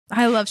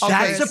I love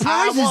strippers. That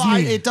surprises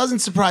me. It doesn't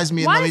surprise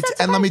me. Why And does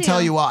that let me surprise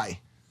tell you? you why.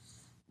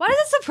 Why does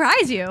it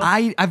surprise you?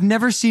 I've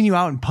never seen you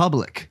out in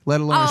public,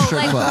 let alone a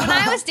strip like club. when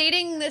I was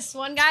dating this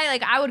one guy,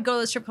 like I would go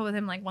to the strip club with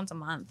him like once a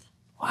month.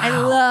 Wow. I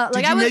love.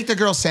 Like, Did you make the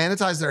girls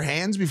sanitize their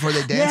hands before they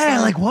dance? Yeah,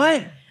 like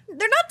what?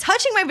 They're not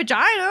touching my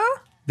vagina.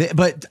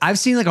 But I've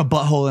seen like a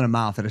butthole in a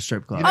mouth at a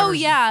strip club. Oh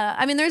yeah,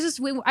 I mean, there's this.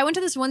 I went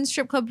to this one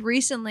strip club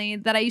recently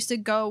that I used to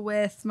go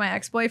with my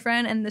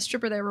ex-boyfriend, and the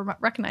stripper there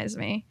recognized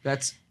me.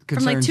 That's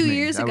from like 2 me.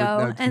 years That ago,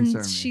 would and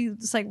concern me.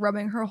 she's like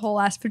rubbing her whole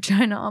ass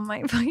vagina on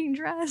my fucking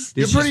dress.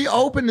 You're pretty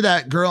open to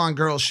that girl on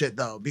girl shit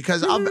though,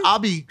 because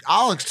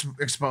I'll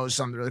expose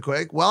something really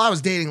quick. While I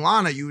was dating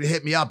Lana, you would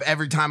hit me up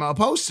every time I would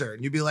post her,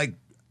 and you'd be like,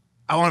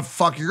 "I want to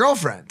fuck your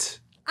girlfriend,"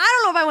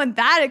 I don't know if I went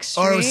that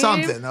extreme, or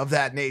something of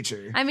that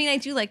nature. I mean, I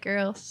do like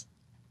girls.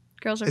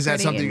 Girls are. Is that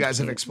pretty something you and guys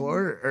have cute.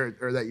 explored,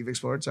 or that you've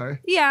explored? Sorry.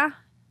 Yeah.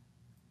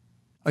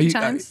 Are you,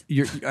 times.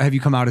 have you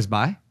come out as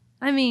bi?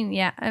 I mean,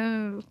 yeah.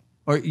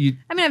 Or you?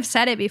 I mean, I've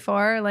said it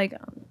before, like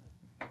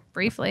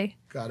briefly.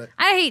 Got it.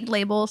 I hate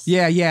labels.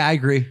 Yeah, I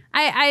agree.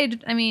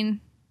 I mean,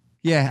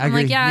 Yeah, I I'm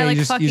agree. like, yeah, I like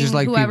you fucking just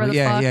like whoever people.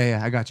 the fuck.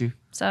 Yeah, I got you.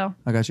 so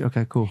I got you.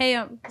 Okay, cool.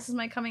 hey, this is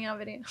my coming out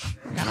video.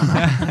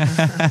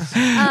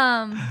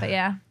 But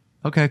yeah.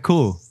 Okay,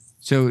 cool.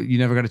 So you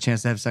never got a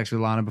chance to have sex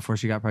with Lana before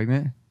she got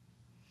pregnant?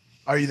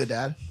 Are you the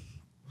dad?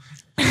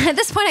 At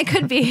this point, I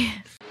could be.